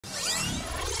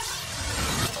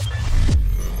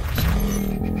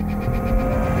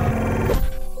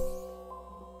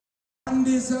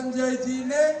संजय जी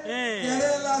ने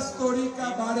केरला स्टोरी का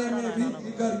बारे में भी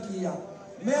जिक्र किया।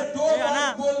 मैं दो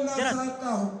बात बोलना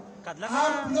चाहता हूँ,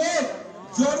 आप लोग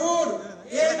जरूर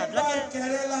एक बार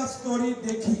केरला स्टोरी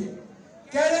देखिए।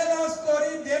 केरला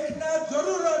स्टोरी देखना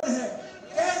जरूरत है।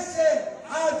 कैसे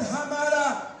आज हमारा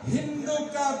हिंदू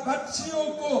का बच्चियों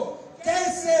को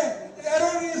कैसे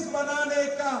टेररिस्ट बनाने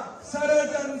का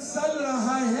षड्यंत्र चल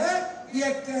रहा है, ये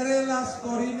केरला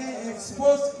स्टोरी ने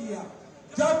एक्सपोज किया।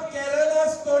 जब केरला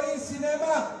स्टोरी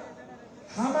सिनेमा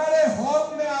हमारे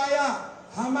हॉल में आया,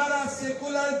 हमारा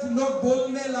सेकुलर लोग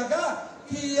बोलने लगा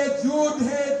कि ये झूठ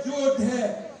है, झूठ है।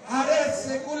 अरे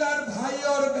सेकुलर भाई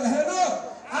और बहनों,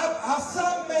 आप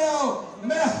असम में आओ,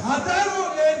 मैं हजारों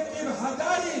लड़की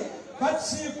हजारी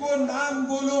बच्ची को नाम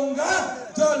बोलूंगा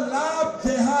जो लाभ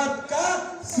जिहाद का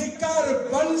शिकार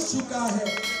बन चुका है।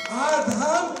 आज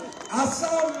हम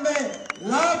असम में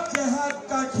लाभ जिहाद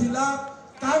का खिलाफ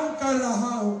काम कर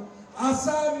रहा हूँ।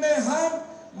 असम में हम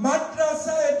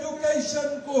मदरसा एजुकेशन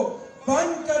को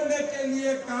बंद करने के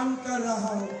लिए काम कर रहा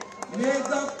हूँ। मैं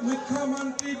जब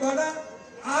मुख्यमंत्री बना,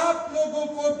 आप लोगों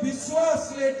को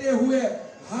विश्वास लेते हुए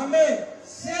हमें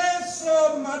 600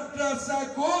 मदरसा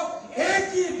को एक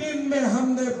ही दिन में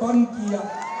हमने बंद किया।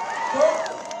 तो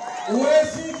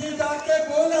ओवैसी जी जाके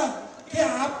बोला कि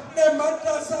आपने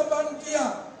मदरसा बंद किया,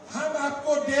 हम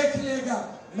आपको देख लेगा।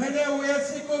 मैंने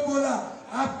ओवैसी को बोला,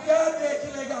 आप क्या देख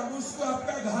लेगा, मुझको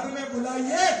आपका घर में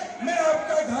बुलाइए, मैं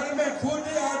आपका घर में खुद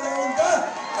ही आ जाऊंगा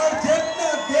और जितना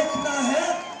देखना है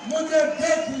मुझे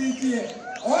देख लीजिए।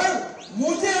 और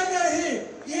मुझे नहीं,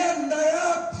 ये नया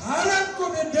भारत को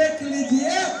भी देख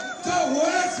लीजिए जो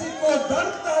ओवैसी को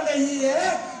डरता नहीं है,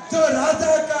 जो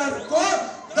राजाकार को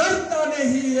डरता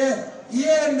नहीं है।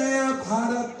 ये नया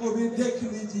भारत को भी देख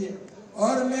लीजिए।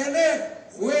 और मैंने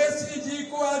ओवैसी जी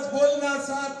को आज बोलना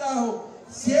चाहता हूँ,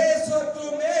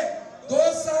 600 में 2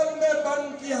 साल में बंद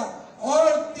किया और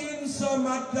 300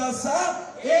 मदरसा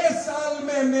 1 साल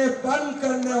में मैं बंद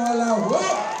करने वाला हूँ।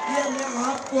 ये मैं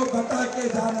आपको बता के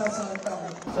जाना चाहता हूँ।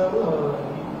 Sir,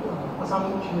 Assam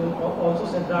also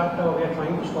said that we are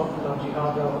trying to stop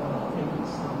jihad in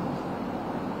Islam.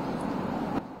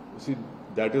 See,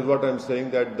 that is what I am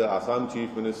saying, that the Assam Chief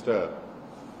Minister,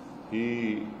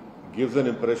 he gives an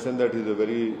impression that he is a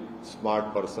very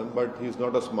smart person, but he is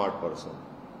not a smart person.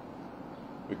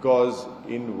 Because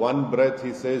in one breath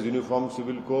he says uniform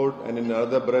civil code and in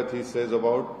another breath he says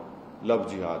about love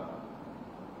jihad.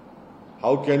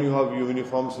 How can you have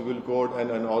uniform civil code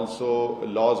and also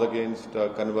laws against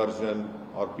conversion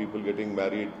or people getting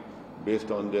married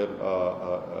based on their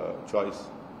choice?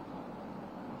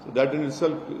 So that in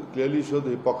itself clearly shows the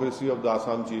hypocrisy of the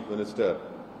Assam Chief Minister,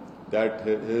 that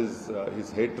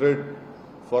his hatred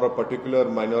for a particular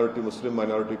minority, Muslim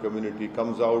minority community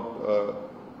comes out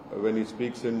when he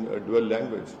speaks in a dual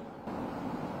language.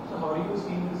 So how do you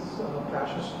see this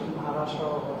clashes in Maharashtra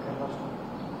or Kerala?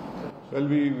 Well,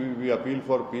 we appeal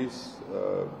for peace.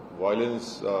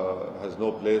 Violence has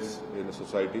no place in a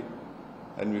society,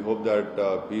 and we hope that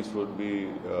peace would be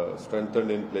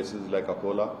strengthened in places like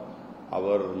Akola.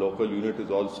 Our local unit is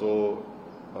also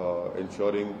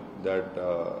ensuring that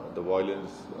the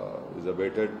violence is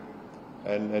abated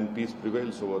and peace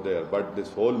prevails over there. But this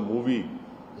whole movie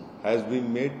has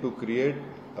been made to create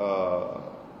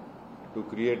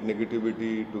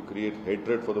negativity, to create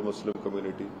hatred for the Muslim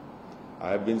community. I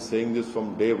have been saying this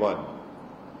from day one.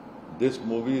 This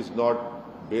movie is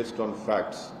not based on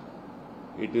facts.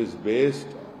 It is based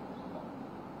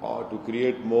to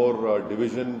create more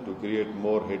division, to create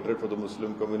more hatred for the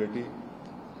Muslim community,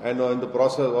 and in the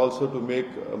process also to make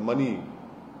money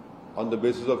on the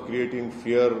basis of creating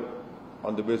fear,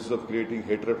 on the basis of creating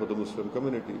hatred for the Muslim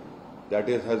community. That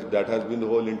has been the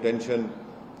whole intention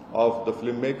of the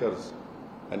filmmakers.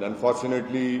 And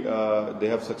unfortunately, they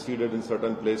have succeeded in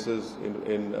certain places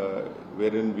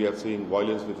wherein we are seeing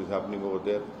violence which is happening over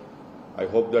there. I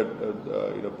hope that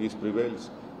peace prevails.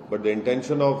 But the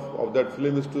intention of that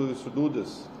film is to do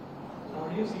this. How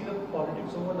do you see the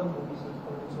politics over the movies?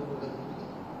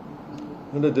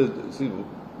 See,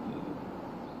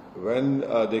 when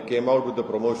they came out with the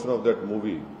promotion of that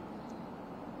movie,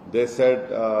 they said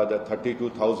that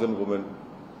 32,000 women.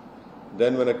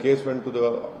 Then when a case went to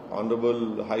the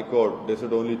Honorable High Court, they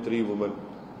said only 3 women.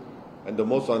 And the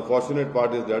most unfortunate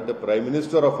part is that the Prime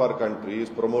Minister of our country is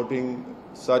promoting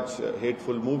such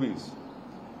hateful movies.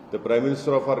 The Prime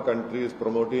Minister of our country is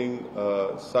promoting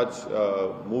such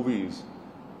movies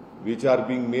which are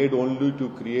being made only to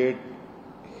create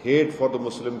hate for the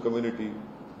Muslim community,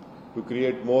 to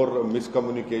create more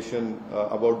miscommunication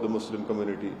about the Muslim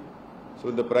community.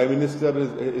 So the Prime Minister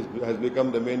has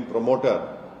become the main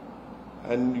promoter,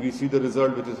 and we see the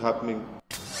result which is happening.